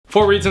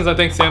4 reasons I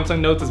think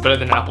Samsung Notes is better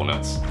than Apple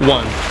Notes.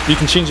 1. You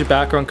can change the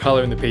background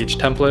color in the page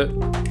template.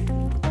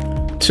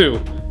 2.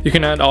 You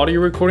can add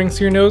audio recordings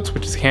to your notes,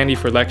 which is handy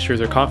for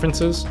lectures or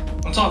conferences.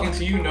 I'm talking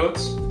to you,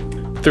 Notes.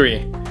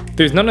 3.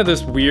 There's none of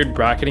this weird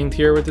bracketing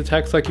tier with the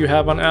text like you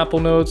have on Apple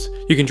Notes.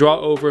 You can draw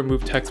over and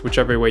move text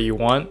whichever way you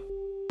want.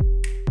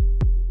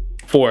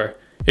 4.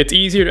 It's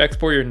easier to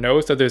export your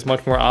notes as there's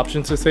much more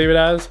options to save it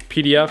as: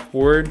 PDF,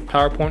 Word,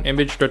 PowerPoint,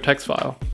 image, or text file.